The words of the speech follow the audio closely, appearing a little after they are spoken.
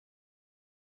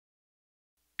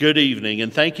Good evening,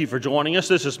 and thank you for joining us.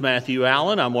 This is Matthew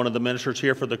Allen. I'm one of the ministers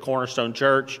here for the Cornerstone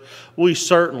Church. We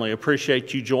certainly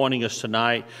appreciate you joining us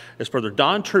tonight as Brother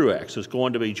Don Truex is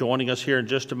going to be joining us here in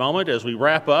just a moment as we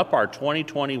wrap up our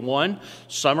 2021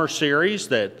 summer series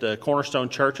that the Cornerstone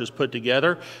Church has put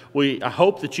together. I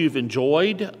hope that you've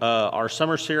enjoyed our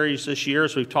summer series this year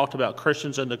as we've talked about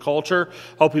Christians and the culture.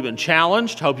 Hope you've been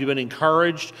challenged, hope you've been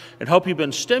encouraged, and hope you've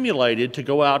been stimulated to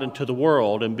go out into the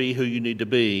world and be who you need to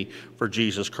be for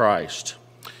Jesus Christ.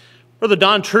 Brother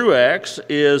Don Truex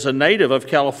is a native of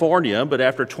California, but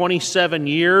after 27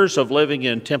 years of living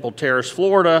in Temple Terrace,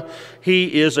 Florida,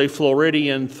 he is a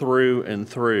Floridian through and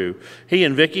through. He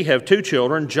and Vicki have two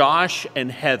children, Josh and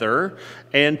Heather,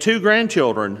 and two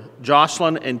grandchildren,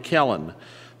 Jocelyn and Kellen.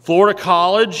 Florida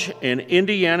College and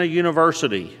Indiana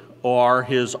University are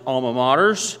his alma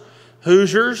maters.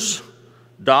 Hoosiers,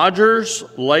 Dodgers,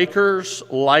 Lakers,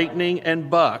 Lightning, and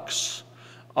Bucks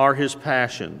are his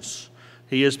passions.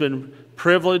 He has been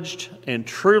privileged and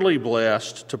truly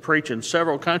blessed to preach in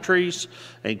several countries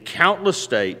and countless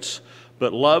states,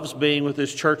 but loves being with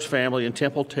his church family in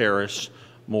Temple Terrace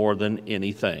more than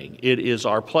anything. It is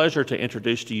our pleasure to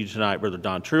introduce to you tonight Brother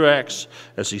Don Truex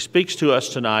as he speaks to us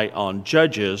tonight on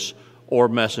judges or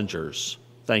messengers.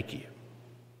 Thank you.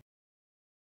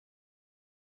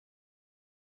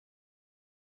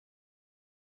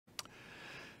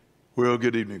 Well,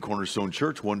 good evening, Cornerstone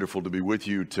Church. Wonderful to be with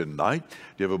you tonight. Do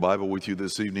you have a Bible with you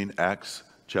this evening? Acts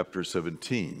chapter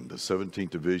 17. The 17th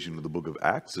division of the book of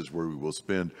Acts is where we will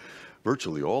spend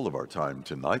virtually all of our time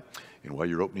tonight. And while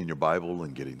you're opening your Bible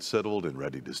and getting settled and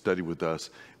ready to study with us,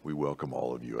 we welcome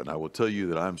all of you. And I will tell you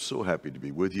that I'm so happy to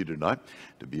be with you tonight,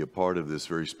 to be a part of this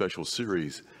very special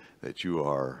series that you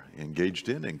are engaged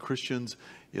in Christians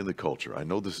in the culture. I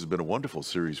know this has been a wonderful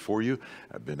series for you.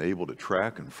 I've been able to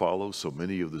track and follow so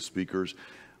many of the speakers.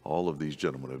 All of these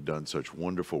gentlemen have done such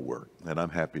wonderful work, and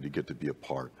I'm happy to get to be a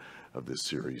part of this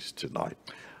series tonight.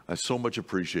 I so much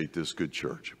appreciate this good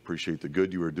church, appreciate the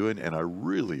good you are doing, and I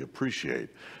really appreciate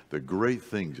the great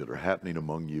things that are happening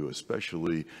among you,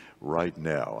 especially right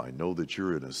now. I know that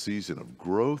you're in a season of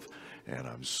growth, and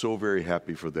I'm so very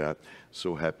happy for that,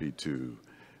 so happy to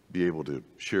be able to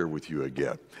share with you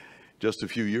again. Just a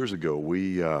few years ago,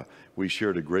 we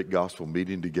shared a great gospel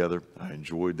meeting together. I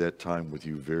enjoyed that time with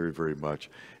you very, very much,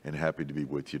 and happy to be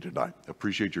with you tonight.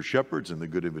 Appreciate your shepherds and the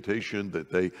good invitation that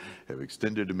they have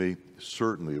extended to me.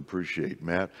 Certainly appreciate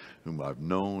Matt, whom I've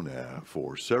known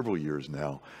for several years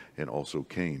now, and also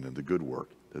Kane and the good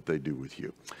work that they do with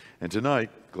you. And tonight,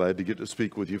 glad to get to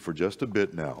speak with you for just a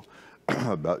bit now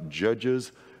about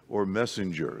judges or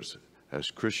messengers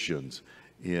as Christians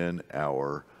in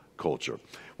our culture.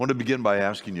 I want to begin by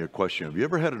asking you a question. Have you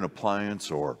ever had an appliance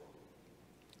or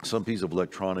some piece of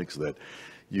electronics that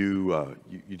you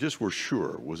just were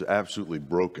sure was absolutely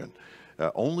broken,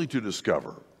 only to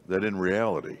discover that in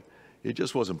reality it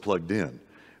just wasn't plugged in?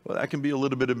 Well, that can be a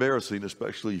little bit embarrassing,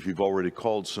 especially if you've already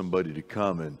called somebody to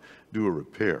come and do a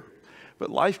repair.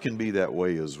 But life can be that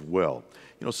way as well.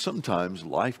 You know, sometimes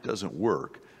life doesn't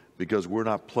work because we're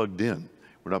not plugged in.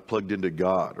 We're not plugged into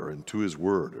God or into His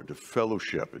Word or to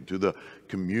fellowship, into the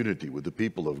community with the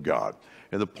people of God.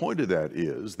 And the point of that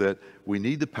is that we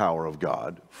need the power of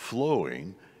God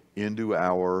flowing into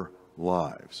our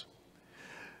lives.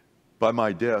 By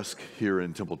my desk here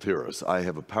in Temple Terrace, I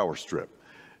have a power strip.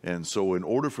 And so in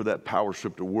order for that power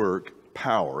strip to work,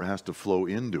 power has to flow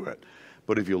into it.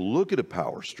 But if you look at a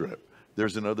power strip,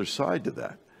 there's another side to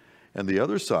that. And the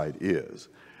other side is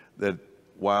that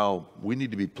while we need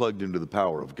to be plugged into the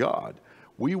power of God,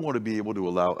 we want to be able to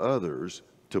allow others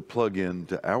to plug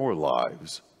into our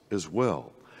lives as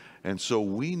well. And so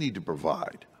we need to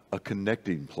provide a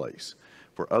connecting place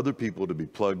for other people to be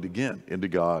plugged again into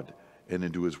God and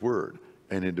into His Word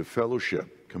and into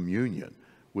fellowship, communion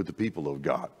with the people of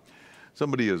God.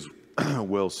 Somebody has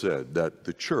well said that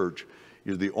the church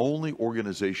is the only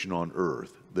organization on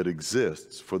earth that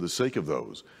exists for the sake of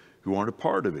those who aren't a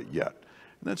part of it yet.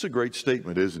 And that's a great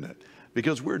statement, isn't it?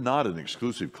 Because we're not an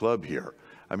exclusive club here.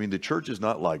 I mean, the church is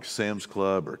not like Sam's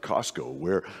Club or Costco,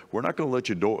 where we're not going to let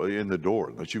you in the door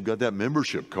unless you've got that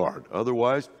membership card.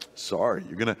 Otherwise, sorry,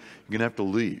 you're gonna have to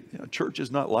leave. You know, church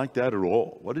is not like that at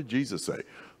all. What did Jesus say?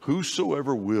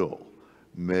 Whosoever will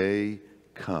may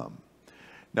come.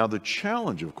 Now, the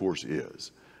challenge, of course,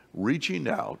 is reaching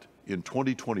out in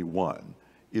 2021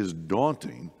 is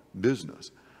daunting business.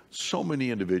 So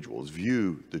many individuals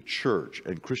view the church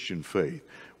and Christian faith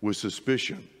with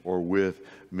suspicion or with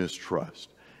mistrust.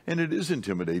 And it is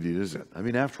intimidating, isn't it? I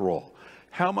mean, after all,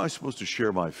 how am I supposed to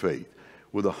share my faith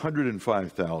with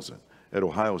 105,000 at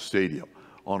Ohio Stadium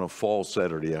on a fall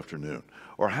Saturday afternoon?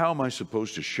 Or how am I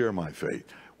supposed to share my faith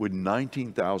with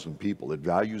 19,000 people at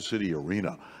Value City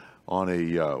Arena on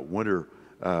a winter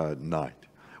night?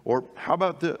 Or how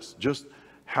about this? Just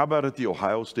how about at the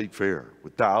Ohio State Fair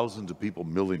with thousands of people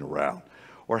milling around?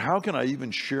 Or how can I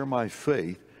even share my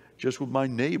faith just with my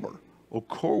neighbor, a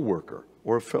coworker,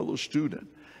 or a fellow student?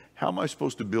 How am I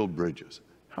supposed to build bridges?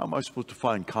 How am I supposed to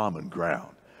find common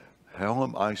ground? How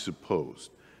am I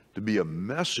supposed to be a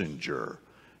messenger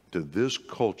to this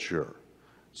culture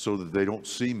so that they don't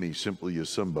see me simply as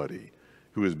somebody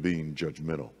who is being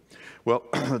judgmental? Well,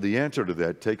 the answer to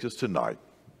that takes us tonight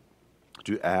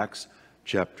to Acts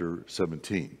chapter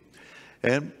 17.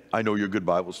 And I know you're good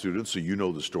Bible students, so you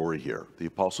know the story here. The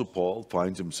Apostle Paul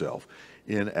finds himself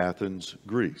in Athens,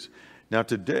 Greece. Now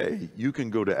today, you can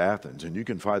go to Athens and you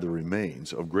can find the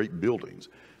remains of great buildings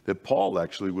that Paul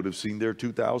actually would have seen there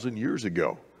 2,000 years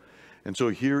ago. And so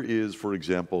here is, for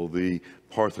example, the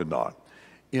Parthenon.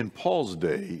 In Paul's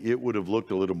day, it would have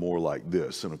looked a little more like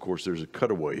this. And of course, there's a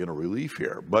cutaway and a relief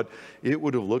here, but it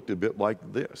would have looked a bit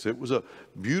like this. It was a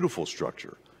beautiful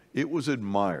structure. It was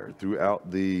admired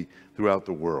throughout the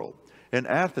world. And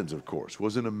Athens, of course,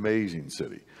 was an amazing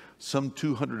city. Some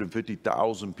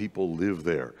 250,000 people lived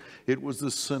there. It was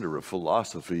the center of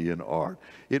philosophy and art.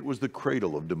 It was the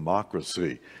cradle of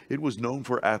democracy. It was known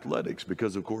for athletics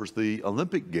because, of course, the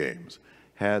Olympic Games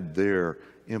had their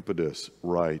impetus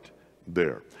right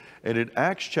there. And in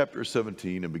Acts chapter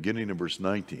 17 and beginning in verse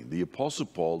 19, the Apostle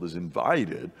Paul is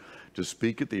invited to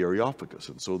speak at the Areopagus.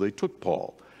 And so they took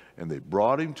Paul and they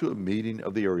brought him to a meeting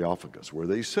of the Areopagus where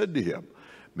they said to him,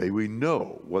 "May we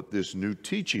know what this new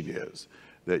teaching is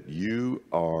that you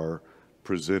are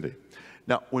presenting."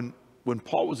 Now, when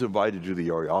Paul was invited to the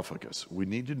Areopagus, we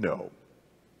need to know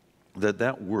that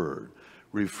that word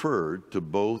referred to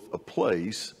both a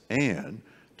place and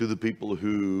to the people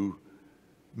who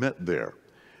met there.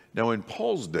 Now, in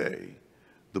Paul's day,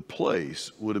 the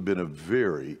place would have been a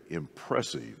very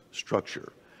impressive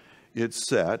structure. It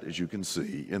sat, as you can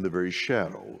see, in the very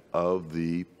shadow of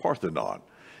the Parthenon.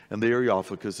 And the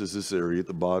Areopagus is this area at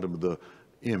the bottom of the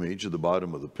image, at the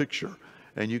bottom of the picture.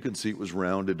 And you can see it was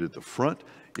rounded at the front.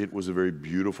 It was a very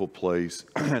beautiful place.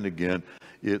 And again,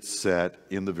 it sat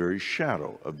in the very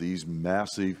shadow of these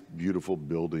massive, beautiful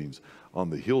buildings on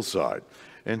the hillside.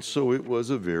 And so it was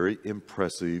a very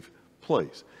impressive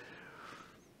place.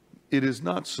 It is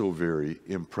not so very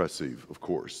impressive, of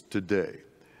course, today.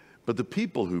 But the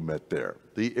people who met there,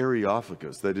 the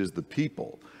Areopagus, that is the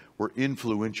people, were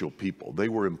influential people. They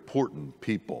were important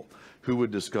people who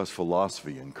would discuss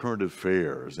philosophy and current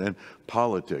affairs and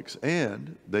politics,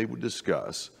 and they would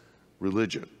discuss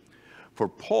religion. For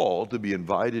Paul to be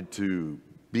invited to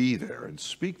be there and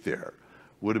speak there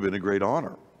would have been a great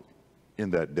honor in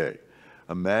that day.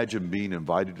 Imagine being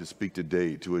invited to speak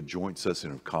today to a joint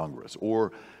session of Congress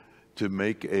or to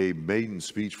make a maiden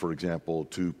speech, for example,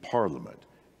 to Parliament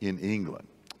in England.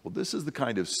 Well, this is the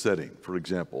kind of setting, for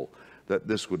example, that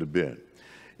this would have been.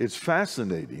 It's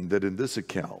fascinating that in this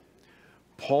account,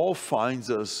 Paul finds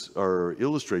us or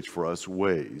illustrates for us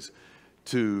ways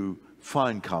to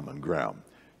find common ground,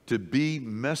 to be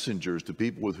messengers to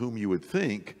people with whom you would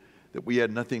think that we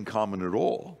had nothing common at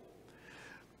all.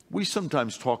 We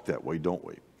sometimes talk that way, don't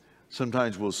we?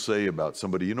 Sometimes we'll say about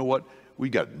somebody, you know what? We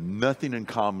got nothing in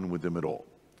common with them at all.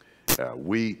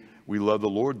 We love the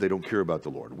Lord, they don't care about the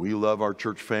Lord. We love our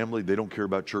church family, they don't care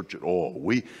about church at all.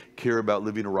 We care about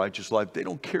living a righteous life, they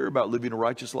don't care about living a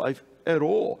righteous life at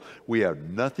all. We have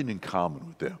nothing in common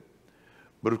with them.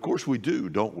 But of course we do,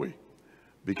 don't we?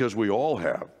 Because we all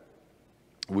have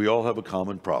a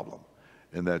common problem,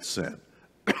 and that's sin.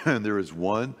 And there is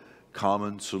one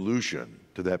common solution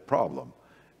to that problem,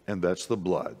 and that's the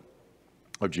blood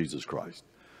of Jesus Christ.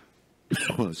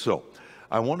 So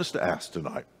I want us to ask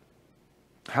tonight,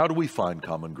 how do we find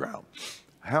common ground?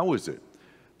 How is it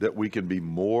that we can be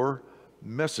more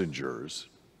messengers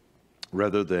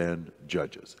rather than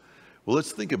judges? Well,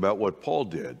 let's think about what Paul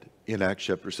did in Acts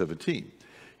chapter 17.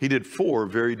 He did 4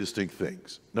 very distinct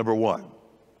things. Number 1,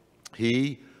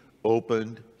 he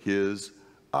opened his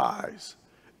eyes.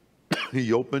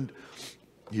 He opened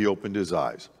his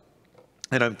eyes.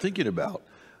 And I'm thinking about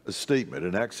a statement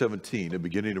in Acts 17,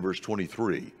 beginning in verse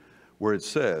 23, where it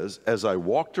says, "As I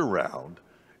walked around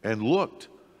and looked,"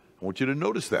 I want you to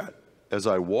notice that. As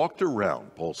I walked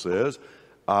around, Paul says,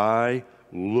 I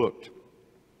looked.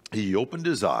 He opened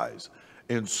his eyes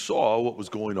and saw what was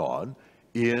going on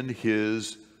in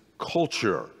his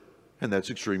culture. And that's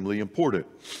extremely important.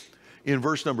 In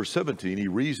verse number 17, he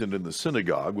reasoned in the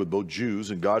synagogue with both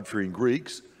Jews and God-fearing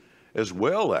Greeks, as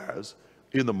well as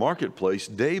in the marketplace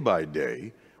day by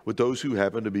day with those who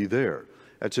happened to be there.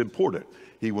 That's important.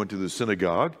 He went to the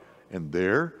synagogue, and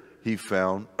there he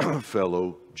found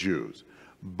fellow Jews.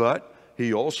 But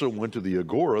he also went to the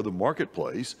agora, the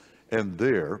marketplace, and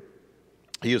there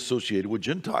he associated with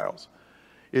Gentiles.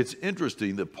 It's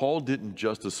interesting that Paul didn't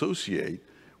just associate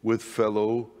with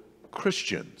fellow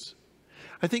Christians.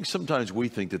 I think sometimes we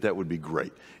think that that would be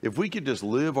great. If we could just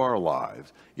live our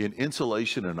lives in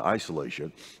insulation and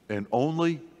isolation and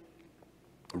only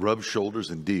rub shoulders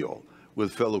and deal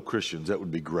with fellow Christians, that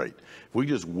would be great. If we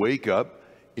just wake up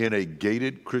in a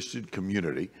gated Christian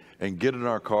community and get in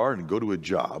our car and go to a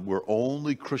job where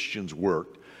only Christians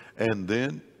worked, and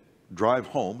then drive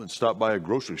home and stop by a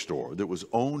grocery store that was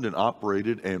owned and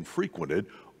operated and frequented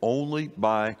only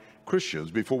by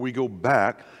Christians before we go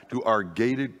back to our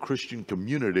gated Christian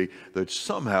community, that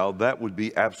somehow that would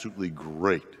be absolutely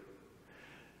great.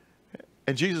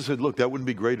 And Jesus said, look, that wouldn't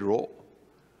be great at all.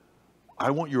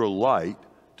 I want your light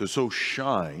to so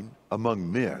shine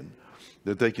among men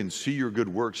that they can see your good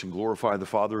works and glorify the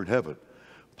Father in heaven.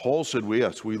 Paul said,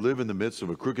 yes, we live in the midst of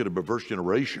a crooked and perverse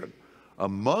generation,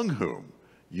 among whom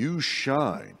you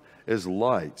shine as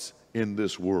lights in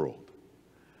this world.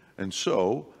 And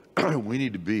so we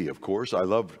need to be, of course,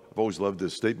 I've always loved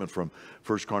this statement from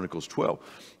 1 Chronicles 12.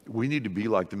 We need to be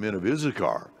like the men of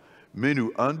Issachar, men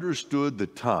who understood the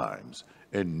times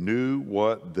and knew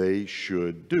what they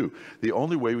should do. The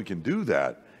only way we can do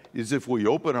that is if we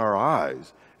open our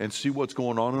eyes and see what's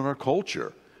going on in our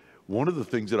culture. One of the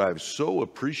things that I've so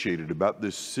appreciated about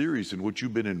this series in which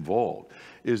you've been involved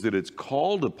is that it's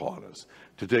called upon us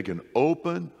to take an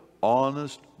open,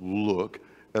 honest look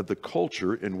at the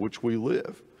culture in which we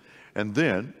live. And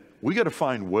then we got to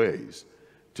find ways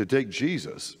to take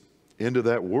Jesus into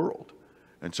that world.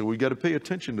 And so we got to pay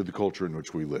attention to the culture in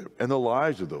which we live and the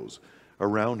lives of those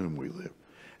around whom we live.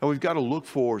 And we've got to look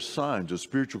for signs of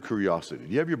spiritual curiosity.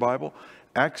 Do you have your Bible?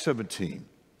 Acts 17.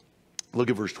 Look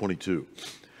at verse 22.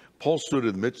 Paul stood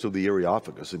in the midst of the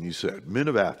Areopagus and he said, men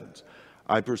of Athens,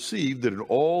 I perceive that in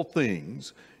all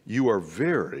things you are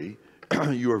very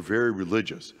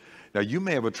religious. Now you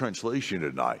may have a translation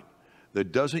tonight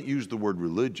that doesn't use the word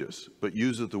religious, but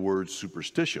uses the word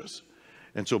superstitious.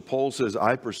 And so Paul says,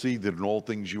 I perceive that in all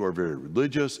things you are very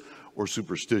religious or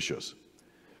superstitious.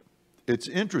 It's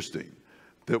interesting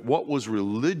that what was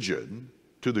religion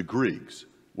to the Greeks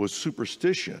was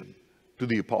superstition to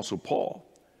the Apostle Paul.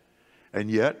 And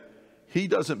yet, he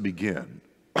doesn't begin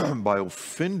by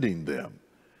offending them,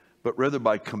 but rather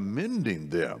by commending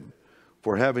them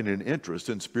for having an interest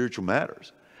in spiritual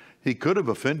matters. He could have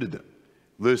offended them.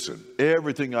 Listen,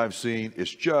 everything I've seen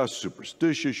is just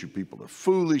superstitious. You people are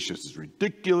foolish. This is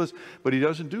ridiculous. But he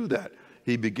doesn't do that.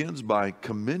 He begins by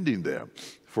commending them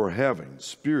for having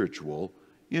spiritual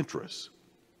interests.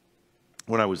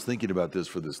 When I was thinking about this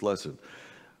for this lesson,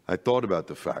 I thought about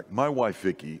the fact, my wife,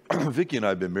 Vicki and I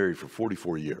have been married for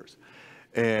 44 years.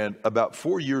 And about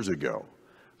 4 years ago,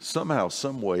 somehow,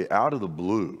 some way, out of the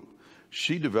blue,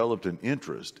 she developed an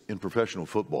interest in professional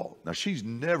football. Now, she's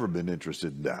never been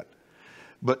interested in that.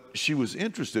 But she was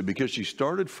interested because she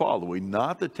started following,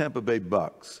 not the Tampa Bay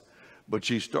Bucks, but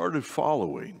she started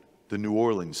following the New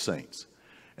Orleans Saints.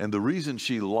 And the reason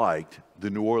she liked the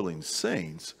New Orleans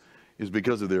Saints is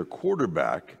because of their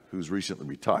quarterback, who's recently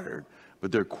retired,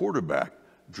 but their quarterback,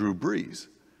 Drew Brees.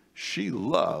 She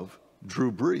loved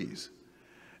Drew Brees.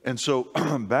 And so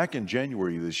back in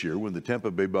January this year, when the Tampa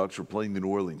Bay Bucks were playing the New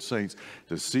Orleans Saints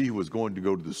to see who was going to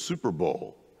go to the Super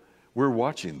Bowl, we're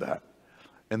watching that.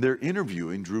 And they're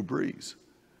interviewing Drew Brees.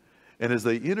 And as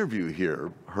they interview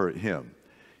him,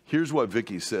 here's what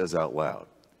Vicki says out loud.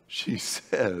 She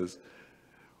says,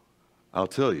 I'll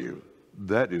tell you,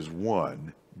 that is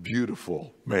one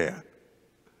beautiful man.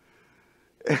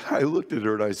 And I looked at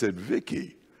her and I said,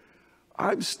 Vicki,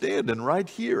 I'm standing right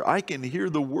here. I can hear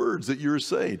the words that you're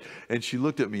saying. And she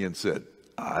looked at me and said,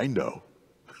 I know.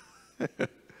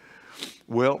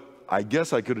 Well, I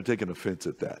guess I could have taken offense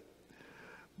at that.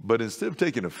 But instead of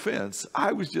taking offense,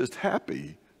 I was just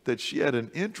happy that she had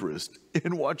an interest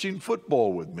in watching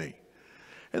football with me.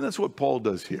 And that's what Paul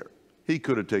does here. He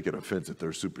could have taken offense at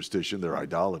their superstition, their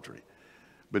idolatry.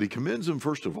 But he commends them,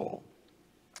 first of all,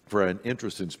 for an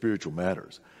interest in spiritual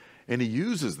matters. And he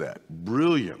uses that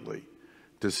brilliantly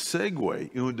to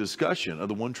segue into a discussion of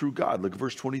the one true God. Look at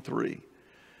verse 23.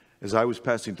 As I was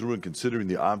passing through and considering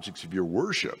the objects of your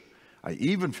worship, I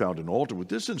even found an altar with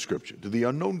this inscription, to the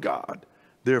unknown God.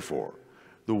 Therefore,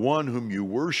 the one whom you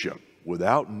worship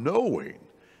without knowing,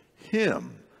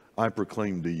 him I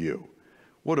proclaim to you.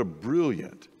 What a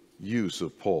brilliant use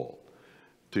of Paul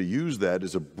to use that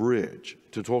as a bridge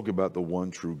to talk about the one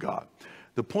true God.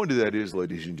 The point of that is,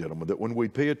 ladies and gentlemen, that when we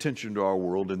pay attention to our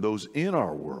world and those in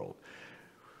our world,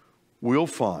 we'll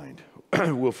find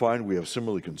we have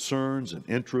similar concerns and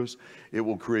interests. It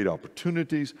will create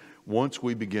opportunities once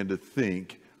we begin to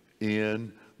think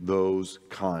in those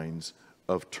kinds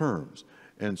of terms.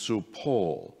 And so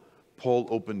Paul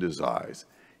opened his eyes.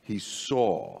 He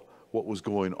saw what was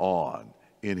going on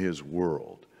in his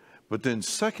world. But then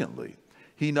secondly,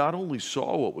 he not only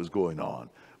saw what was going on,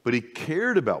 but he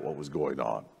cared about what was going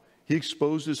on. He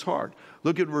exposed his heart.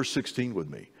 Look at verse 16 with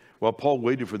me. While Paul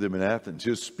waited for them in Athens,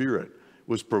 his spirit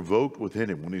was provoked within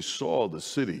him when he saw the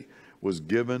city was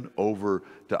given over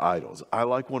to idols. I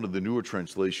like one of the newer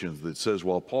translations that says,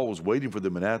 while Paul was waiting for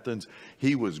them in Athens,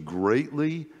 he was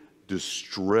greatly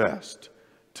distressed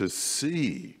to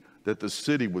see that the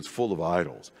city was full of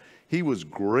idols. He was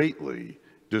greatly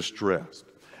distressed.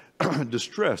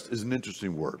 Distressed is an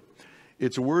interesting word.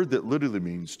 It's a word that literally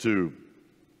means to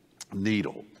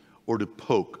needle or to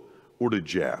poke or to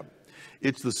jab.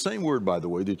 It's the same word, by the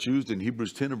way, that's used in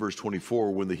Hebrews 10 and verse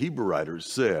 24 when the Hebrew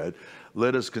writers said,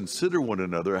 let us consider one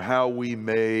another how we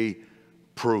may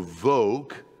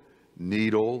provoke,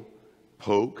 needle,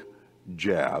 poke,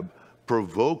 jab,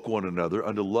 provoke one another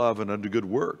unto love and unto good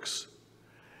works.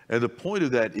 And the point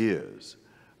of that is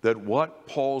that what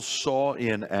Paul saw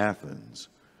in Athens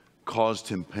caused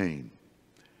him pain.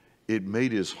 It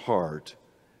made his heart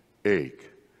ache.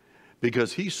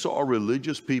 Because he saw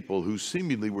religious people who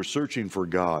seemingly were searching for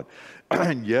God,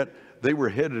 and yet they were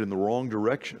headed in the wrong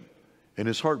direction. And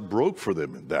his heart broke for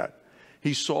them in that.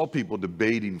 He saw people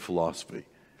debating philosophy,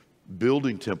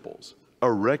 building temples,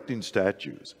 erecting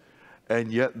statues,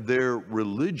 and yet their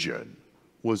religion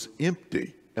was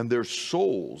empty, and their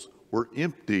souls were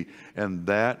empty, and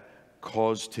that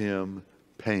caused him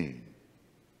pain.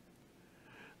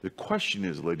 The question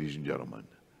is, ladies and gentlemen,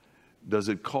 does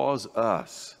it cause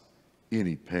us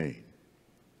any pain?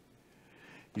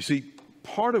 You see,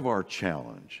 part of our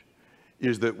challenge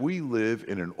is that we live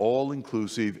in an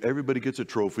all-inclusive, everybody gets a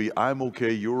trophy, I'm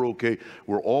okay, you're okay,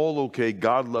 we're all okay,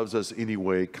 God loves us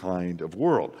anyway kind of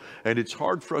world. And it's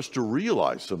hard for us to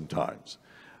realize sometimes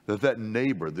that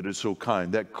neighbor that is so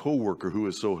kind, that coworker who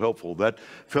is so helpful, that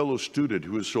fellow student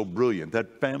who is so brilliant,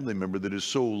 that family member that is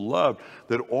so loved,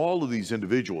 that all of these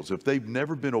individuals, if they've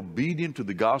never been obedient to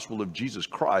the gospel of Jesus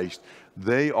Christ,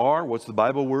 they are, what's the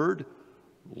Bible word?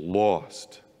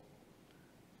 Lost.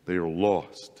 They are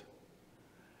lost.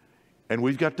 And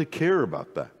we've got to care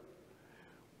about that.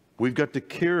 We've got to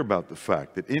care about the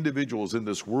fact that individuals in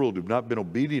this world who've not been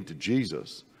obedient to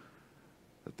Jesus,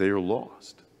 that they are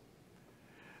lost.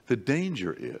 The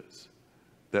danger is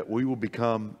that we will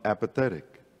become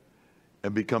apathetic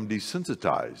and become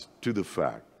desensitized to the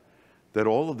fact that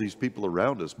all of these people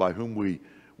around us by whom we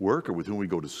work or with whom we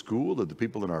go to school, or the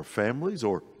people in our families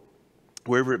or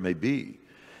wherever it may be,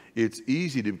 it's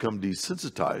easy to become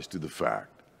desensitized to the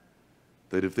fact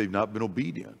that if they've not been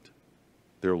obedient,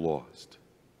 they're lost.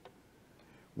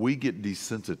 We get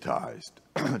desensitized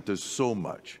to so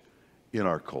much in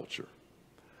our culture.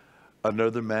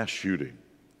 Another mass shooting,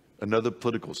 another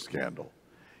political scandal.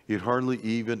 It hardly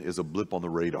even is a blip on the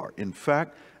radar. In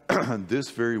fact, this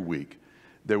very week,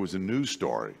 there was a news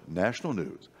story, national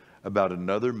news, about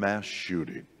another mass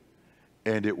shooting.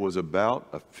 And it was about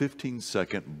a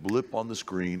 15-second blip on the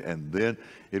screen, and then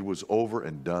it was over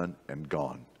and done and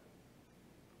gone.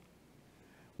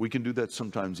 We can do that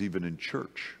sometimes even in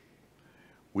church.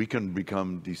 We can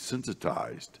become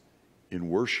desensitized in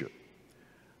worship.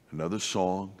 Another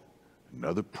song,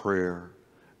 another prayer,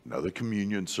 another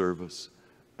communion service,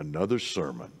 another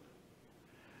sermon.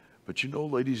 But you know,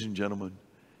 ladies and gentlemen,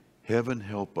 heaven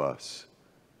help us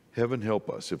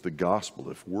if the gospel,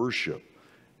 if worship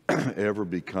ever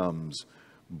becomes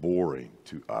boring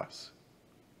to us.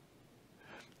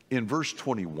 In verse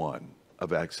 21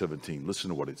 of Acts 17, listen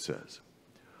to what it says.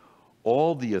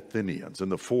 All the Athenians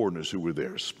and the foreigners who were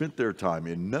there spent their time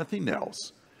in nothing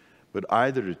else but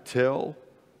either to tell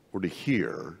or to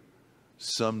hear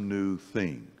some new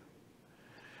thing.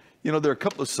 You know, there are a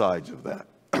couple of sides of that.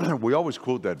 We always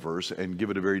quote that verse and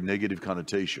give it a very negative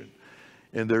connotation.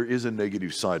 And there is a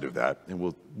negative side of that, and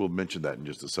we'll mention that in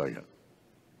just a second.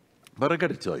 But I got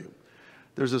to tell you,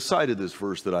 there's a side of this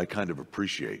verse that I kind of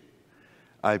appreciate.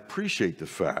 I appreciate the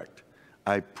fact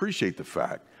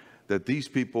that these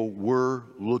people were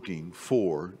looking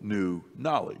for new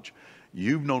knowledge.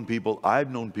 You've known people, I've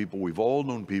known people, we've all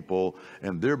known people,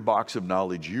 and their box of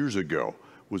knowledge years ago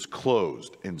was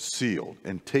closed and sealed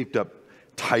and taped up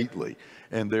tightly.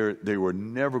 And they were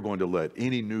never going to let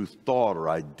any new thought or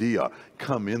idea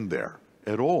come in there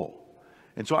at all.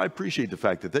 And so I appreciate the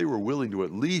fact that they were willing to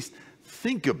at least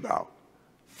think about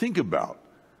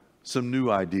some new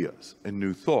ideas and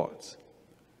new thoughts.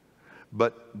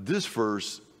 But this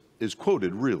verse is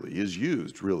quoted really, is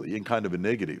used really in kind of a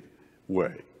negative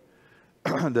way.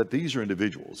 That these are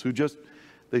individuals who just,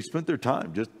 they spent their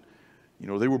time just,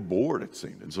 they were bored, it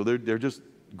seemed. And so they're just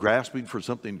grasping for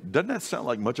something. Doesn't that sound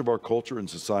like much of our culture and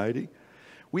society?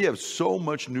 We have so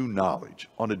much new knowledge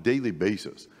on a daily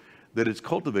basis that it's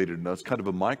cultivated in us kind of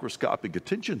a microscopic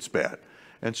attention span.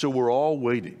 And so we're all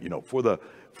waiting, for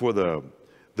the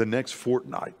next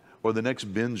fortnight or the next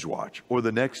binge watch or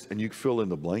the next, and you fill in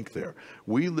the blank there.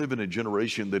 We live in a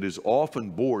generation that is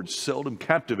often bored, seldom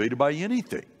captivated by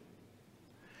anything.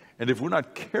 And if we're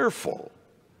not careful,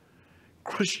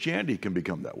 Christianity can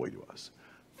become that way to us.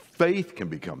 Faith can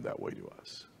become that way to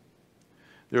us.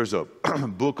 There's a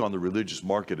book on the religious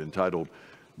market entitled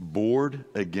Bored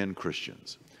Again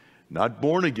Christians. Not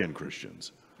born again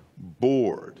Christians,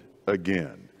 bored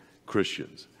again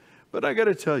Christians. But I got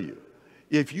to tell you,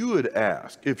 if you had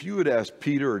asked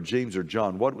Peter or James or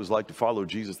John what it was like to follow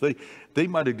Jesus, they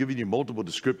might have given you multiple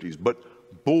descriptives,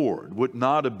 but bored would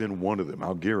not have been one of them,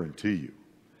 I'll guarantee you.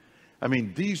 I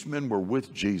mean, these men were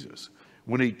with Jesus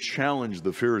when he challenged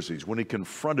the Pharisees, when he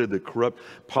confronted the corrupt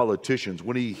politicians,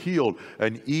 when he healed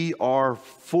an ER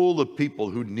full of people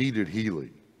who needed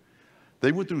healing.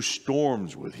 They went through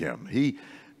storms with him.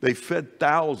 They fed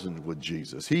thousands with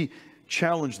Jesus. He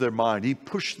challenged their mind. He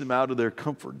pushed them out of their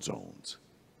comfort zones.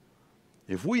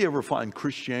 If we ever find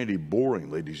Christianity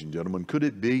boring, ladies and gentlemen, could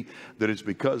it be that it's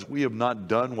because we have not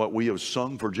done what we have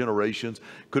sung for generations?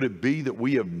 Could it be that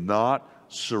we have not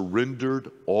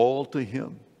surrendered all to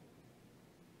him?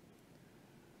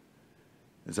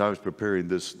 As I was preparing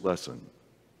this lesson,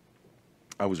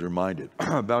 I was reminded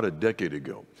about a decade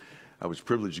ago, I was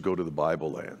privileged to go to the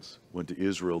Bible lands, went to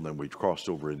Israel, and then we crossed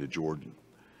over into Jordan.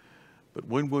 But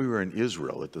when we were in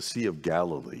Israel at the Sea of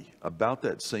Galilee, about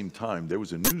that same time, there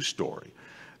was a news story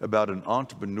about an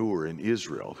entrepreneur in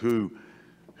Israel who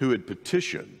had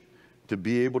petitioned to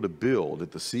be able to build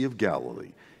at the Sea of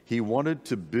Galilee. He wanted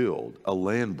to build a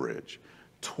land bridge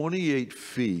 28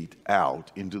 feet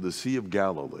out into the Sea of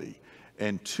Galilee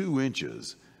and 2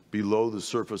 inches below the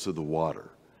surface of the water.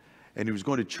 And he was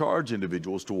going to charge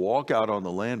individuals to walk out on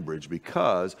the land bridge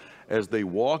because as they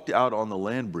walked out on the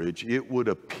land bridge, it would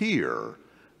appear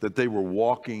that they were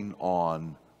walking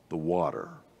on the water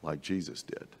like Jesus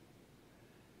did.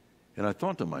 And I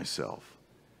thought to myself,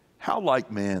 how like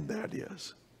man that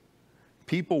is.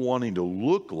 People wanting to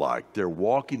look like they're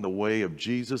walking the way of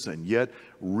Jesus and yet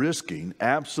risking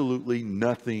absolutely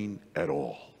nothing at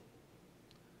all.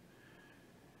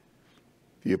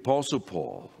 The Apostle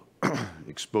Paul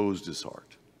exposed his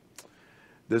heart.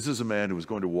 This is a man who was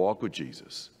going to walk with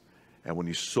Jesus. And when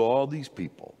he saw these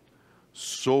people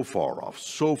so far off,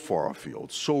 so far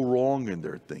afield, so wrong in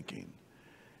their thinking,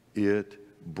 it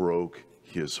broke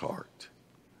his heart.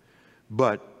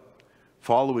 But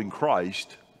following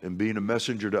Christ and being a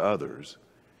messenger to others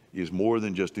is more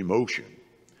than just emotion.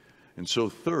 And so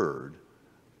third,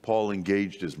 Paul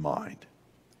engaged his mind.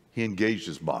 He engaged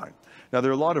his mind. Now, there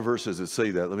are a lot of verses that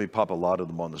say that. Let me pop a lot of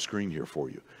them on the screen here for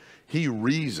you. He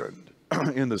reasoned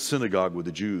in the synagogue with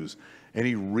the Jews, and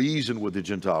he reasoned with the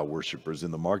Gentile worshipers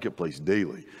in the marketplace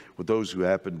daily, with those who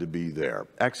happened to be there.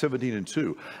 Acts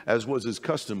 17:2, as was his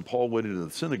custom, Paul went into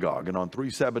the synagogue, and on 3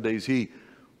 Sabbath days he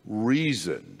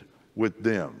reasoned with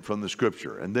them from the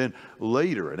scripture. And then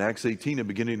later in Acts 18 and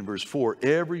beginning in verse 4,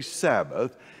 every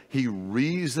Sabbath he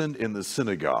reasoned in the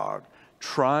synagogue,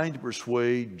 trying to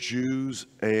persuade Jews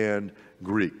and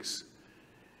Greeks.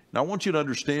 Now I want you to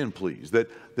understand, please,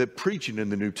 that preaching in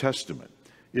the New Testament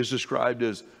is described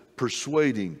as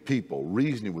persuading people,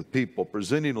 reasoning with people,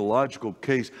 presenting a logical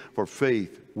case for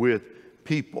faith with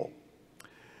people.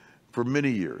 For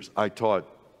many years, I taught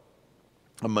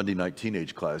a Monday night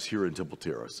teenage class here in Temple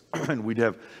Terrace. And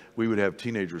we would have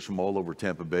teenagers from all over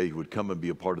Tampa Bay who would come and be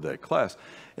a part of that class.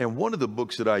 And one of the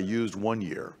books that I used one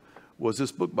year was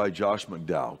this book by Josh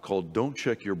McDowell called Don't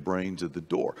Check Your Brains at the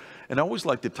Door. And I always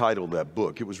liked the title of that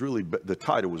book. The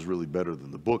title was really better than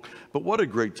the book. But what a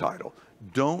great title.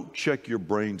 Don't check your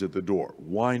brains at the door.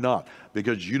 Why not?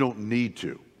 Because you don't need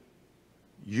to.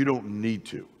 You don't need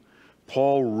to.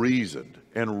 Paul reasoned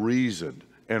and reasoned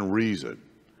and reasoned.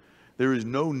 There is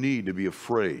no need to be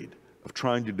afraid of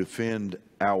trying to defend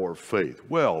our faith.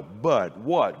 Well, but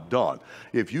what, Don?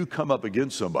 If you come up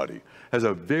against somebody has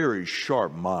a very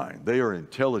sharp mind, they are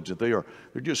intelligent, they're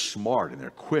just smart and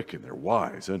they're quick and they're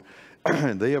wise, and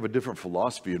they have a different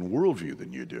philosophy and worldview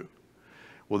than you do.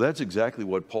 Well, that's exactly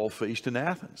what Paul faced in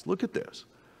Athens. Look at this.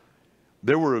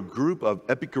 There were a group of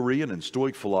Epicurean and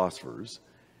Stoic philosophers,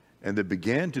 and they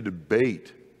began to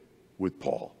debate with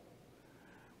Paul.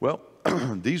 Well,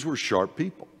 these were sharp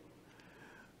people.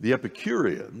 The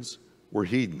Epicureans were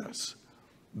hedonists.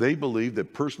 They believed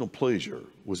that personal pleasure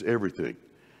was everything.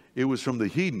 It was from the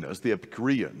hedonists, the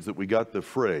Epicureans, that we got the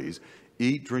phrase,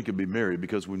 eat, drink, and be merry,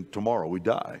 because tomorrow we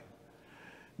die.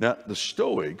 Now, the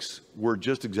Stoics were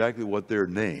just exactly what their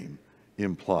name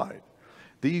implied.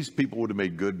 These people would have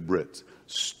made good Brits,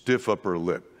 stiff upper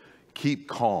lip, keep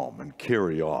calm, and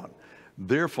carry on.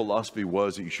 Their philosophy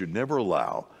was that you should never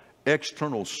allow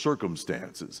external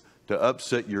circumstances to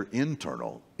upset your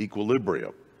internal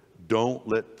equilibrium. Don't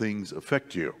let things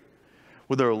affect you.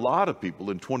 Well, there are a lot of people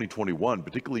in 2021,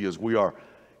 particularly as we are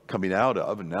coming out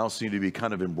of and now seem to be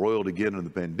kind of embroiled again in the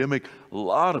pandemic, a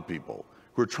lot of people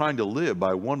who are trying to live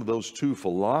by one of those two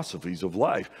philosophies of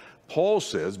life. Paul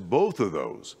says both of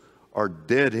those are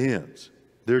dead ends.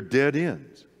 They're dead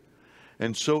ends.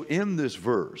 And so in this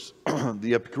verse,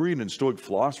 the Epicurean and Stoic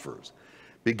philosophers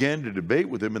began to debate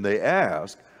with him, and they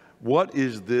asked, what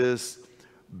is this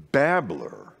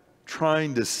babbler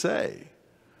trying to say?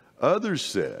 Others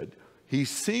said, he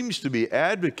seems to be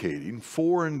advocating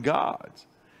foreign gods.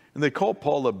 And they call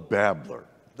Paul a babbler.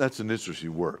 That's an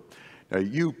interesting word. Now,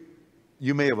 you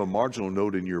may have a marginal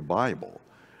note in your Bible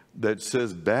that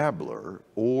says babbler,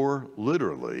 or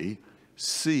literally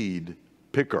seed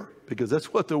picker, because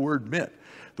that's what the word meant.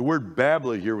 The word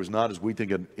babbler here was not as we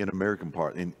think in American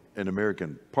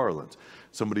parlance,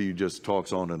 somebody who just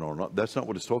talks on and on. That's not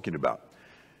what it's talking about.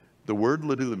 The word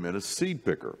literally meant a seed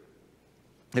picker.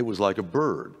 It was like a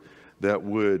bird that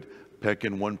would peck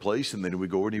in one place, and then he would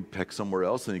go over and he'd peck somewhere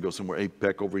else, and he'd go somewhere, he'd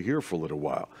peck over here for a little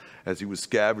while as he was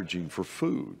scavenging for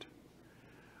food.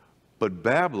 But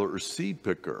babbler or seed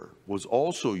picker was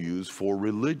also used for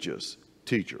religious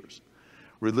teachers.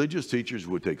 Religious teachers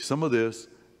would take some of this,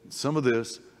 and some of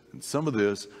this, and some of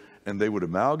this, and they would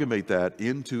amalgamate that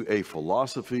into a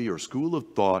philosophy or school of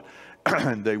thought,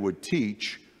 and they would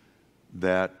teach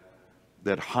that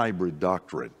hybrid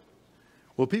doctrine.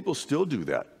 Well, people still do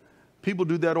that. People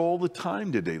do that all the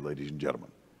time today, ladies and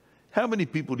gentlemen. How many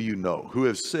people do you know who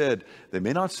have said, they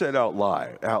may not say it out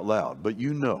loud, but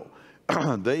you know,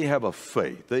 they have a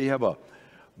faith, they have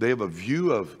a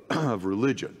view of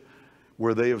religion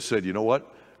where they have said, you know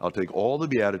what, I'll take all the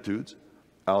Beatitudes,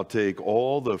 I'll take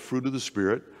all the fruit of the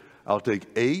Spirit, I'll take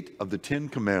 8 of the 10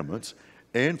 commandments,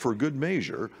 and for good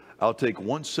measure, I'll take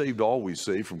once saved, always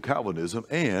saved from Calvinism,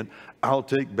 and I'll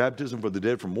take baptism for the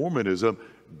dead from Mormonism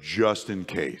just in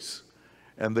case.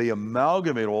 And they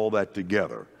amalgamate all that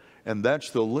together. And that's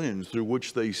the lens through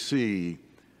which they see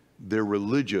their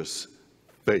religious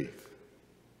faith.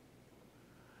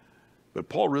 But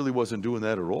Paul really wasn't doing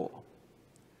that at all.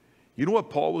 You know what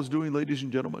Paul was doing, ladies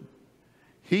and gentlemen?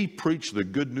 He preached the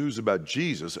good news about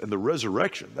Jesus and the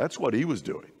resurrection. That's what he was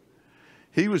doing.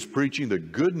 He was preaching the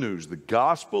good news, the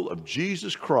gospel of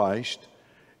Jesus Christ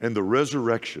and the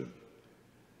resurrection.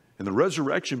 And the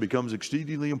resurrection becomes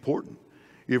exceedingly important.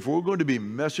 If we're going to be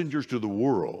messengers to the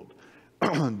world,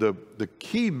 the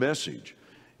key message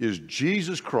is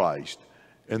Jesus Christ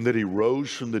and that he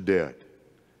rose from the dead.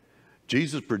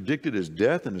 Jesus predicted his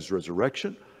death and his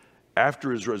resurrection.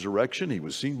 After his resurrection, he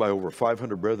was seen by over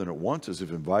 500 brethren at once, as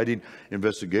if inviting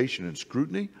investigation and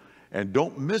scrutiny. And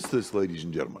don't miss this, ladies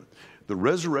and gentlemen. The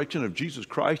resurrection of Jesus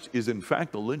Christ is in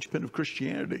fact the linchpin of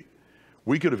Christianity.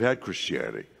 We could have had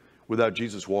Christianity without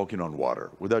Jesus walking on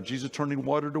water, without Jesus turning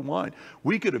water to wine.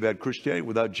 We could have had Christianity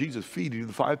without Jesus feeding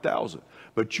the 5,000.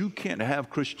 But you can't have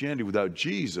Christianity without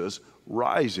Jesus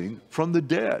rising from the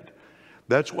dead.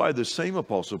 That's why the same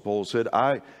Apostle Paul said,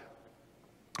 I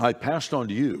passed on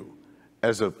to you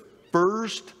as of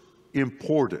first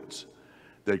importance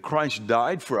that Christ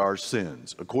died for our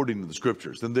sins, according to the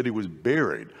Scriptures, and that he was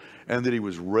buried, and that he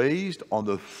was raised on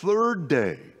the 3rd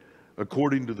day,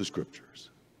 according to the Scriptures.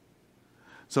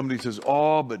 Somebody says,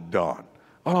 oh, but Don,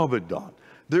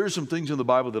 there are some things in the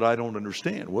Bible that I don't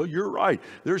understand. Well, you're right.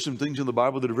 There are some things in the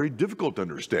Bible that are very difficult to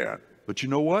understand. But you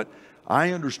know what?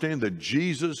 I understand that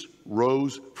Jesus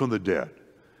rose from the dead.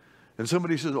 And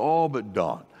somebody says, oh, but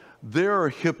Don, there are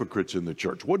hypocrites in the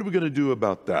church. What are we going to do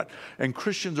about that? And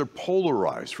Christians are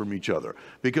polarized from each other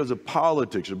because of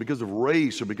politics or because of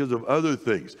race or because of other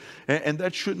things. And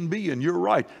that shouldn't be. And you're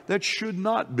right. That should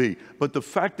not be. But the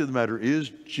fact of the matter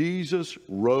is Jesus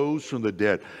rose from the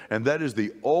dead. And that is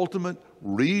the ultimate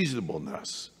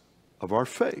reasonableness of our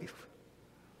faith.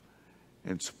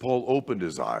 And so Paul opened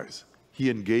his eyes.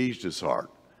 He engaged his heart.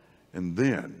 And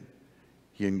then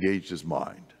he engaged his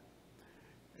mind.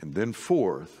 And then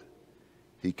fourth,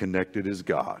 he connected his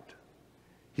God.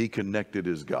 He connected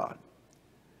his God.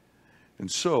 And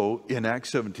so in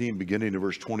Acts 17, beginning in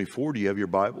verse 24, do you have your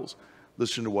Bibles?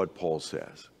 Listen to what Paul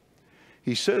says.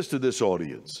 He says to this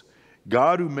audience,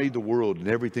 God who made the world and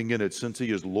everything in it, since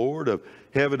he is Lord of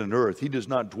heaven and earth, he does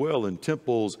not dwell in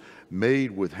temples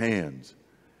made with hands.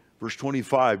 Verse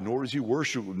 25, nor does he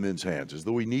worship with men's hands as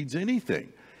though he needs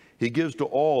anything. He gives to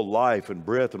all life and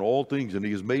breath and all things, and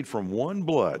he has made from one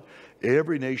blood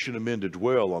every nation of men to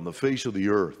dwell on the face of the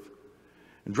earth.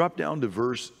 And drop down to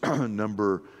verse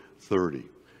number 30.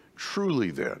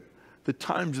 Truly then, the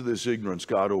times of this ignorance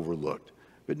God overlooked,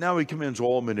 but now he commands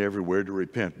all men everywhere to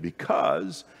repent,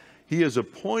 because he has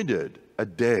appointed a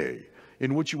day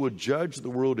in which he will judge the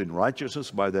world in righteousness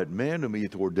by that man whom he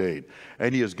hath ordained.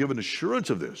 And he has given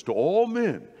assurance of this to all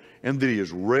men, and that he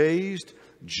has raised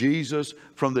Jesus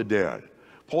from the dead.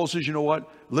 Paul says, you know what?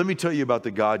 Let me tell you about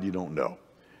the God you don't know.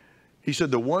 He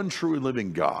said, the one true and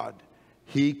living God,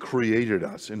 he created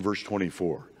us in verse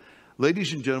 24.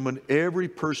 Ladies and gentlemen, every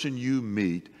person you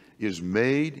meet is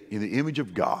made in the image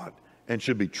of God and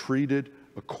should be treated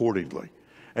accordingly.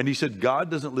 And he said,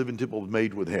 God doesn't live in temples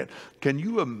made with hands. Can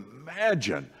you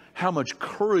imagine how much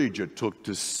courage it took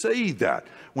to say that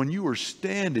when you were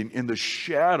standing in the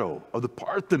shadow of the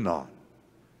Parthenon?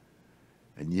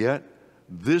 And yet,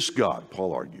 this God,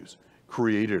 Paul argues,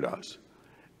 created us.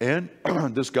 And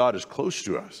this God is close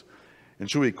to us. And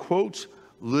so he quotes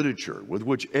literature with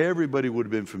which everybody would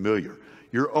have been familiar.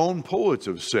 Your own poets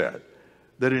have said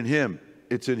that in him,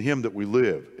 it's in him that we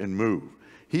live and move.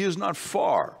 He is not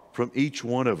far from each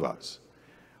one of us.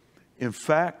 In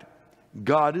fact,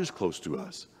 God is close to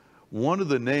us. One of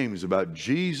the names about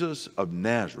Jesus of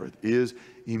Nazareth is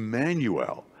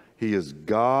Emmanuel. He is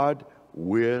God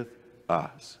with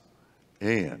us.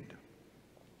 And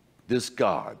this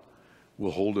God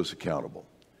will hold us accountable.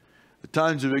 The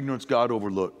times of ignorance God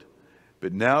overlooked,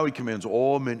 but now he commands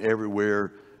all men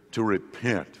everywhere to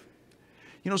repent.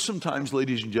 You know, sometimes,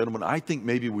 ladies and gentlemen, I think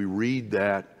maybe we read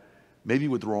that maybe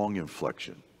with wrong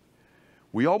inflection.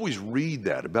 We always read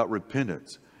that about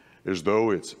repentance as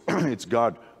though it's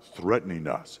God threatening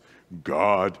us.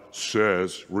 God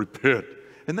says repent.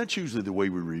 And that's usually the way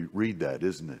we read that,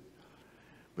 isn't it?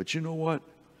 But you know what?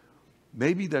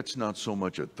 Maybe that's not so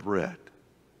much a threat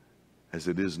as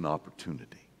it is an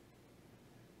opportunity.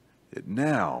 That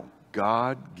now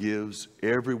God gives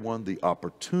everyone the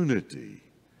opportunity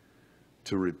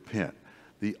to repent,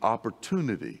 the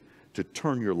opportunity to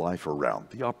turn your life around,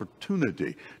 the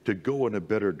opportunity to go in a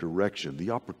better direction,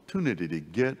 the opportunity to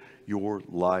get your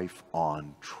life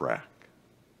on track.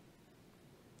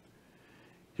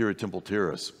 Here at Temple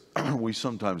Terrace, we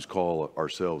sometimes call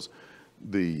ourselves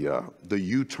the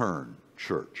U-turn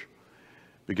church.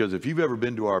 Because if you've ever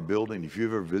been to our building, if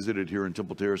you've ever visited here in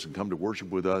Temple Terrace and come to worship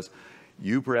with us,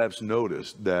 you perhaps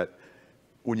noticed that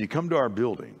when you come to our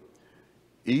building,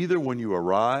 either when you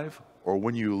arrive or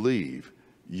when you leave,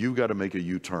 you've got to make a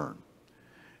U-turn.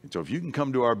 And so if you can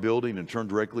come to our building and turn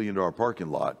directly into our parking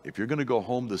lot, if you're going to go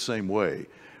home the same way,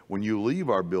 when you leave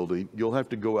our building, you'll have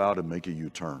to go out and make a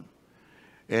U-turn.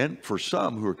 And for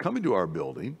some who are coming to our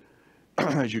building,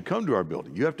 as you come to our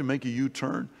building, you have to make a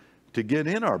U-turn to get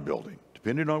in our building,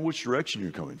 depending on which direction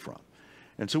you're coming from.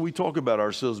 And so we talk about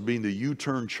ourselves being the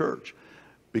U-turn church,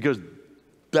 because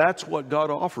that's what God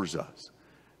offers us.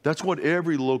 That's what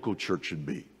every local church should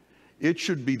be. It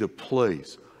should be the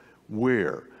place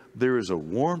where there is a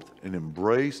warmth, an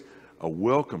embrace, a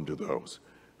welcome to those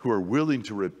who are willing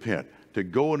to repent, to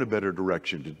go in a better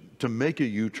direction, to make a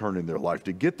U-turn in their life,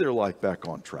 to get their life back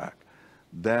on track.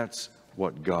 That's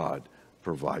what God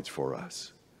provides for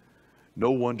us.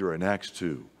 No wonder in Acts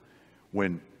 2,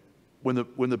 when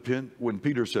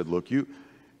Peter said, look, you,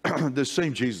 this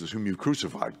same Jesus whom you've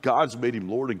crucified, God's made him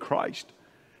Lord and Christ.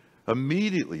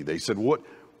 Immediately they said, what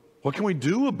can we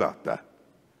do about that?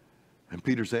 And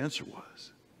Peter's answer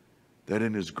was that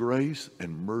in his grace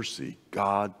and mercy,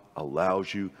 God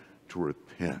allows you to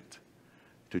repent,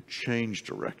 to change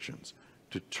directions,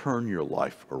 to turn your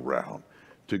life around,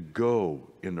 to go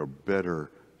in a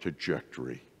better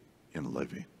trajectory in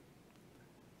living.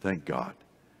 Thank God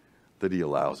that he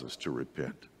allows us to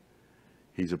repent.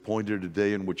 He's appointed a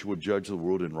day in which he will judge the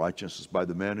world in righteousness by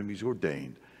the man whom he's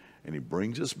ordained. And he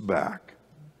brings us back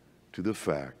to the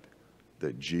fact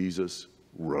that Jesus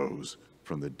rose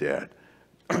from the dead.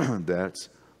 That's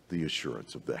the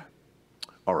assurance of that.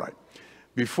 All right.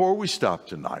 Before we stop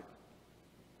tonight,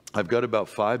 I've got about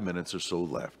 5 minutes or so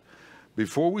left.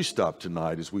 Before we stop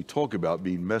tonight, as we talk about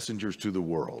being messengers to the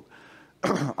world,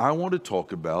 I want to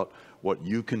talk about what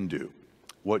you can do.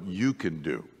 What you can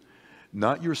do.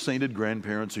 Not your sainted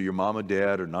grandparents or your mom and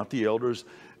dad, or not the elders,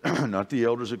 not the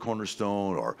elders at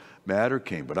Cornerstone or Matt or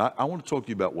King, but I want to talk to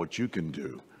you about what you can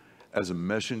do as a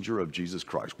messenger of Jesus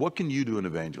Christ. What can you do in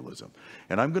evangelism?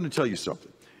 And I'm going to tell you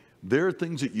something. There are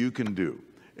things that you can do,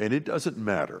 and it doesn't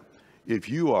matter if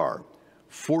you are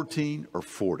 14 or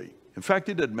 40, in fact,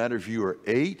 it doesn't matter if you are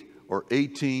 8 or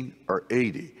 18 or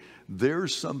 80,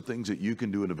 there's some things that you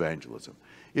can do in evangelism.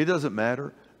 It doesn't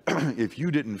matter if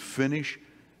you didn't finish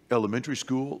elementary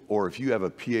school or if you have a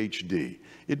PhD.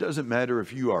 It doesn't matter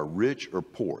if you are rich or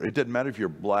poor. It doesn't matter if you're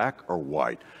black or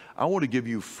white. I want to give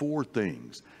you 4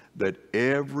 things that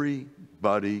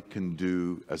everybody can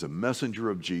do as a messenger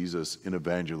of Jesus in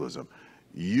evangelism.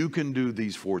 You can do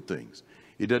these 4 things.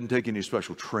 It doesn't take any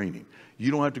special training.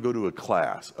 You don't have to go to a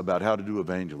class about how to do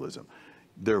evangelism.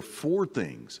 There are 4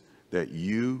 things that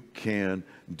you can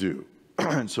do.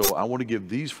 And so I want to give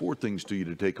these 4 things to you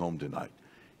to take home tonight.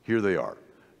 Here they are.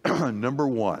 Number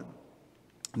one,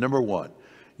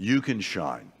 you can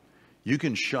shine. You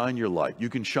can shine your light. You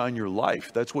can shine your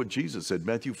life. That's what Jesus said,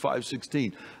 Matthew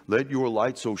 5:16. Let your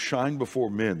light so shine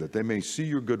before men that they may see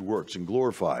your good works and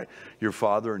glorify your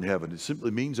Father in heaven. It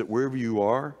simply means that wherever you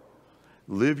are,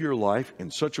 live your life in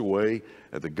such a way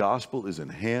that the gospel is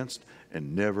enhanced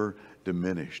and never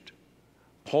diminished.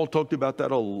 Paul talked about that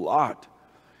a lot.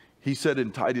 He said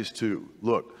in Titus 2,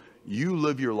 look, you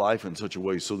live your life in such a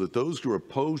way so that those who are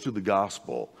opposed to the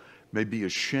gospel may be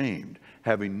ashamed,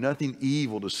 having nothing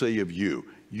evil to say of you.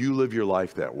 You live your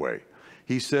life that way.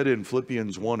 He said in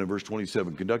Philippians 1 and verse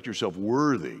 27, conduct yourself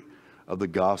worthy of the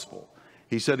gospel.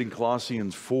 He said in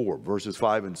Colossians 4, verses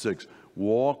 5 and 6,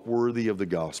 walk worthy of the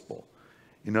gospel.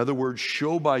 In other words,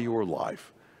 show by your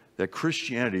life that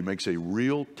Christianity makes a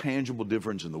real, tangible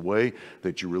difference in the way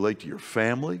that you relate to your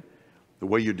family, the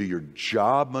way you do your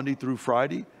job Monday through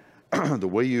Friday, the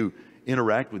way you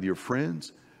interact with your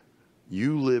friends.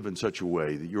 You live in such a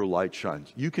way that your light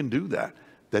shines. You can do that.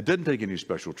 That doesn't take any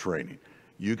special training.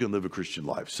 You can live a Christian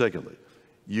life. Secondly,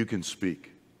 you can speak.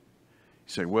 You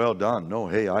say, well, Don, no,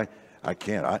 hey, I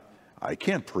can't. I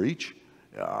can't preach.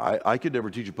 I could never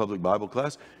teach a public Bible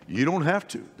class. You don't have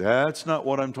to. That's not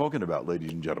what I'm talking about,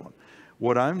 ladies and gentlemen.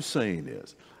 What I'm saying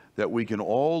is that we can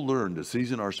all learn to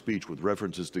season our speech with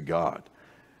references to God,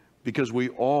 because we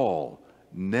all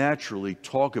naturally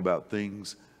talk about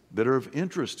things that are of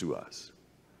interest to us.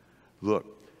 Look,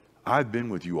 I've been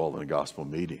with you all in a gospel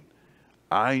meeting.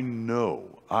 I know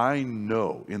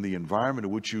in the environment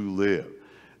in which you live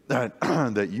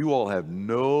that you all have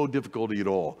no difficulty at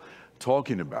all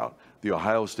talking about the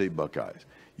Ohio State Buckeyes.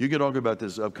 You can talk about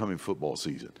this upcoming football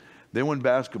season. Then when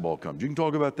basketball comes, you can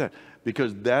talk about that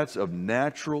because that's of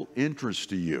natural interest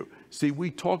to you. See, we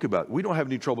don't have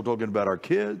any trouble talking about our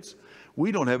kids.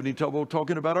 We don't have any trouble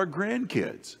talking about our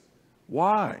grandkids.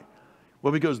 Why?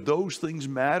 Well, because those things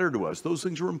matter to us. Those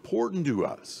things are important to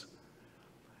us.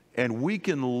 And we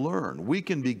can learn, we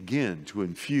can begin to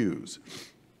infuse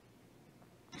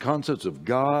concepts of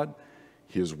God,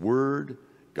 His Word,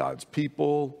 God's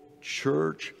people,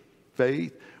 church,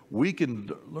 faith. We can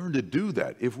learn to do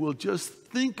that if we'll just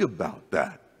think about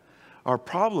that. Our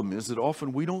problem is that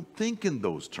often we don't think in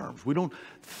those terms. We don't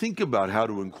think about how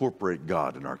to incorporate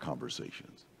God in our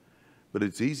conversations. But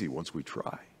it's easy once we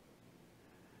try.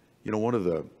 You know, one of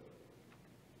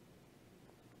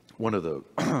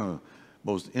the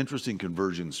most interesting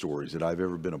conversion stories that I've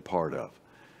ever been a part of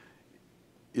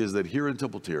is that here in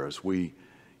Temple Terrace, in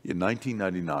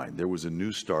 1999, there was a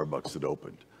new Starbucks that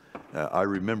opened. I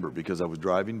remember because I was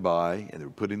driving by and they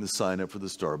were putting the sign up for the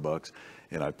Starbucks,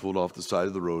 and I pulled off the side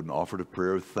of the road and offered a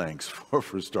prayer of thanks for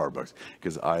Starbucks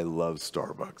because I love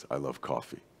Starbucks. I love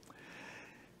coffee.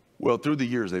 Well, through the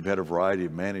years, they've had a variety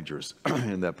of managers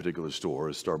in that particular store,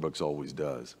 as Starbucks always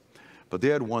does. But they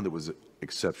had one that was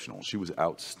exceptional. She was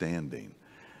outstanding.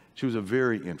 She was a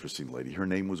very interesting lady. Her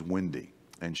name was Wendy,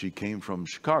 and she came from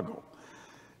Chicago.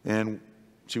 And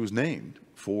she was named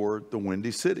for the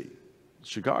Windy City,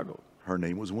 Chicago. Her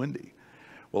name was Wendy.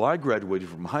 Well, I graduated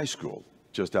from high school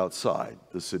just outside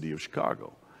the city of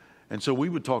Chicago. And so we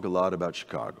would talk a lot about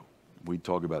Chicago. We'd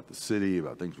talk about the city,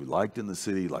 about things we liked in the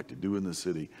city, liked to do in the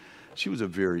city. She was a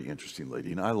very interesting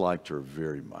lady, and I liked her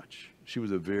very much. She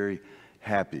was a very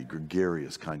happy,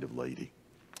 gregarious kind of lady.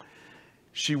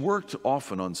 She worked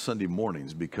often on Sunday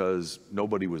mornings because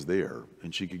nobody was there,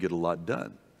 and she could get a lot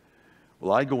done.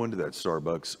 Well, I go into that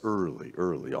Starbucks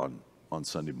early on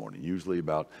Sunday morning, usually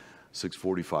about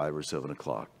 6:45 or 7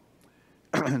 o'clock.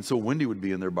 And so Wendy would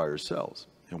be in there by herself,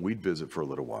 and we'd visit for a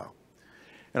little while.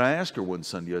 And I asked her one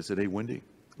Sunday, I said, hey, Wendy,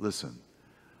 listen,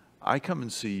 I come and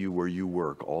see you where you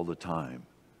work all the time.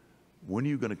 When are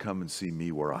you going to come and see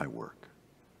me where I work?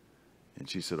 And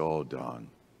she said, oh, Don.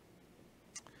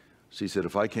 She said,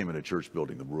 if I came in a church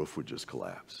building, the roof would just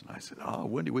collapse. And I said, oh,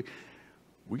 Wendy, we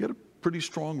got a pretty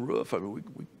strong roof. I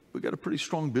mean, we got a pretty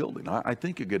strong building. I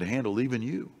think it could handle even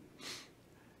you.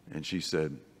 And she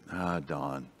said,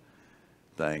 Don,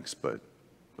 thanks, but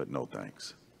but no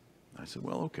thanks. I said,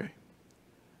 well, okay.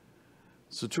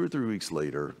 So 2 or 3 weeks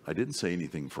later, I didn't say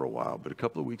anything for a while, but a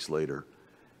couple of weeks later,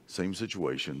 same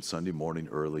situation, Sunday morning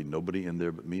early, nobody in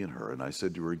there but me and her. And I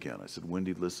said to her again, I said,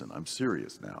 Wendy, listen, I'm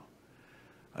serious now.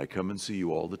 I come and see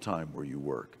you all the time where you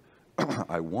work.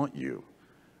 I want you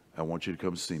to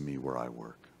come see me where I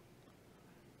work.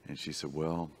 And she said,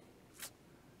 well,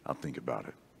 I'll think about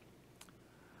it.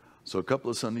 So a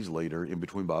couple of Sundays later, in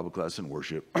between Bible class and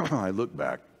worship, I look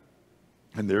back,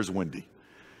 and there's Wendy.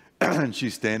 And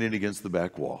she's standing against the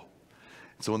back wall.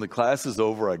 So when the class is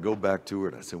over, I go back to her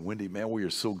and I said, Wendy, man, we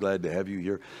are so glad to have you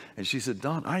here. And she said,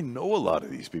 Don, I know a lot of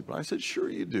these people. I said, sure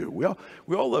you do.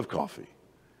 We all love coffee.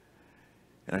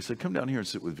 And I said, come down here and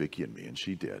sit with Vicki and me. And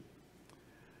she did.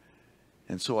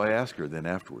 And so I asked her then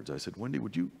afterwards, I said, Wendy,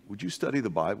 would you study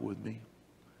the Bible with me?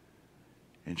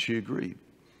 And she agreed.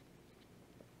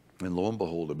 And lo and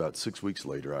behold, about 6 weeks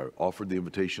later, I offered the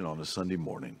invitation on a Sunday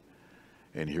morning.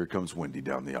 And here comes Wendy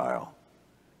down the aisle,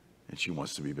 and she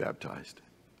wants to be baptized.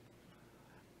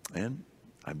 And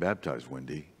I baptized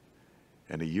Wendy,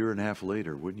 and a year and a half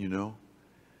later, wouldn't you know,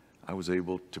 I was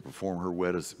able to perform her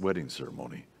wedding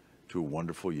ceremony to a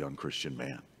wonderful young Christian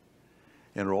man.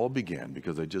 And it all began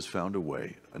because I just found a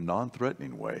way, a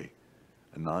non-threatening way,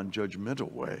 a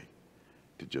non-judgmental way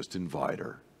to just invite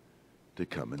her to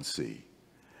come and see.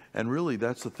 And really,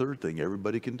 that's the third thing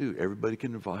everybody can do. Everybody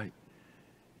can invite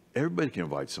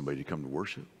somebody to come to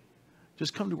worship.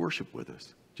 Just come to worship with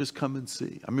us. Just come and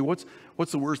see. I mean, what's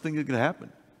the worst thing that can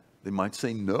happen? They might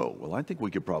say no. Well, I think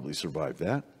we could probably survive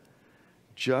that.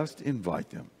 Just invite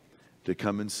them to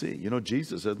come and see. You know,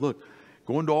 Jesus said, look,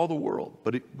 go into all the world.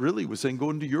 But it really was saying,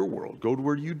 go into your world. Go to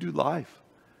where you do life.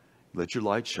 Let your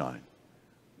light shine.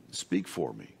 Speak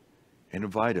for me. And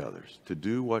invite others to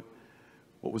do what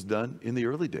was done in the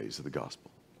early days of the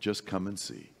gospel. Just come and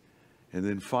see. And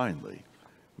then finally,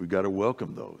 we've got to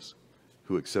welcome those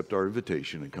who accept our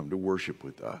invitation and come to worship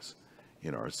with us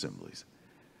in our assemblies.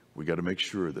 We've got to make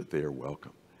sure that they are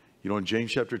welcome. You know, in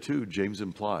James chapter 2, James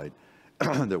implied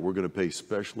that we're going to pay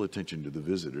special attention to the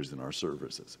visitors in our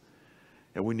services.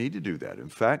 And we need to do that. In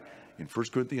fact, in 1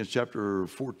 Corinthians chapter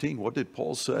 14, what did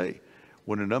Paul say?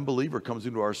 When an unbeliever comes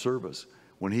into our service,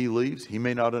 when he leaves, he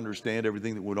may not understand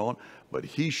everything that went on, but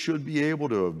he should be able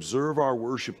to observe our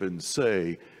worship and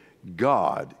say,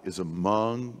 God is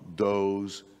among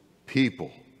those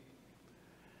people.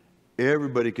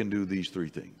 Everybody can do these three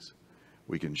things.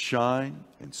 We can shine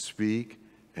and speak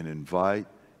and invite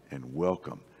and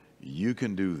welcome. You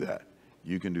can do that.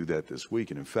 You can do that this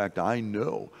week. And in fact, I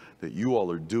know that you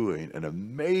all are doing an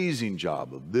amazing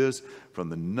job of this from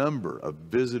the number of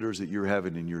visitors that you're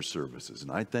having in your services.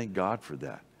 And I thank God for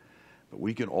that. But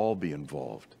we can all be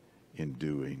involved in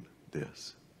doing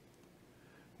this.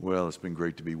 Well, it's been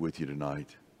great to be with you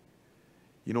tonight.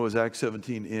 You know, as Acts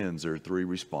 17 ends, there are three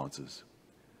responses.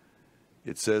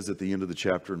 It says at the end of the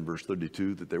chapter in verse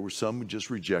 32 that there were some who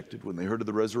just rejected. When they heard of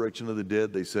the resurrection of the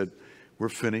dead, they said, we're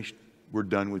finished. We're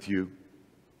done with you.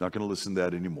 Not going to listen to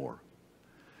that anymore.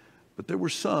 But there were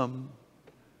some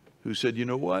who said, you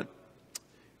know what?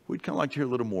 We'd kind of like to hear a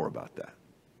little more about that.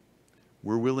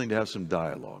 We're willing to have some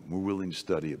dialogue. We're willing to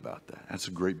study about that. That's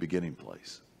a great beginning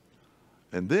place.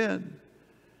 And then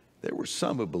there were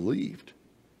some who believed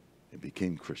and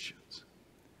became Christians.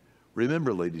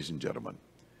 Remember, ladies and gentlemen,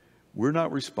 we're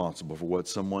not responsible for what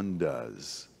someone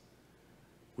does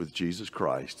with Jesus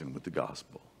Christ and with the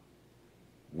gospel.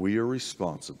 We are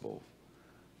responsible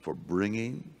for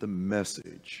bringing the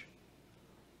message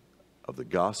of the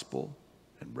gospel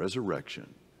and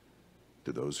resurrection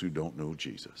to those who don't know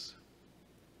Jesus.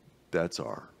 That's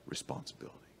our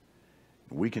responsibility.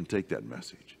 We can take that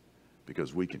message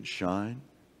because we can shine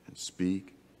and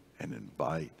speak and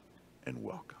invite and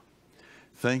welcome.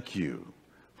 Thank you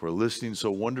for listening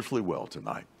so wonderfully well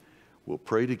tonight. We'll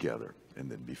pray together and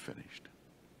then be finished.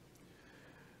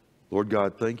 Lord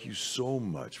God, thank you so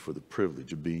much for the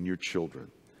privilege of being your children.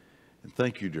 And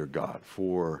thank you, dear God,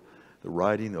 for the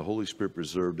writing the Holy Spirit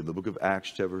preserved in the book of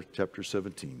Acts chapter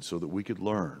 17 so that we could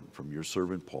learn from your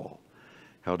servant Paul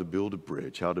how to build a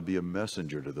bridge, how to be a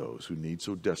messenger to those who need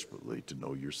so desperately to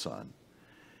know your Son.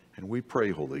 And we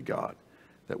pray, Holy God,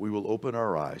 that we will open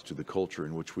our eyes to the culture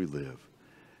in which we live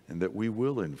and that we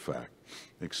will, in fact,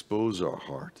 expose our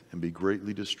heart and be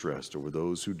greatly distressed over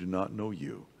those who do not know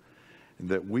you, and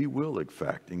that we will, in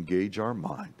fact, engage our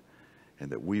mind, and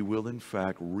that we will, in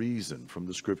fact, reason from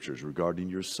the Scriptures regarding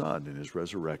your Son and his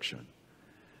resurrection.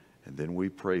 And then we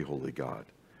pray, Holy God,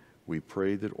 we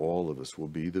pray that all of us will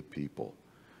be the people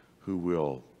who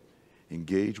will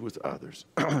engage with others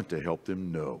to help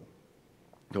them know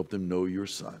your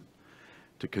Son,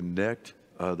 to connect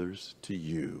others to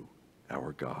you,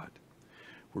 our God.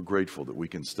 We're grateful that we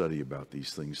can study about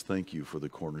these things. Thank you for the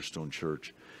Cornerstone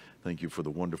Church. Thank you for the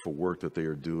wonderful work that they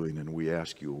are doing. And we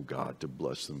ask you, oh God, to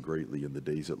bless them greatly in the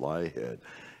days that lie ahead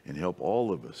and help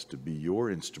all of us to be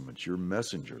your instruments, your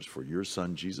messengers for your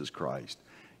Son, Jesus Christ,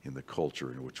 in the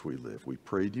culture in which we live. We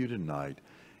pray to you tonight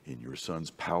in your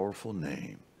Son's powerful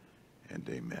name, and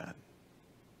amen.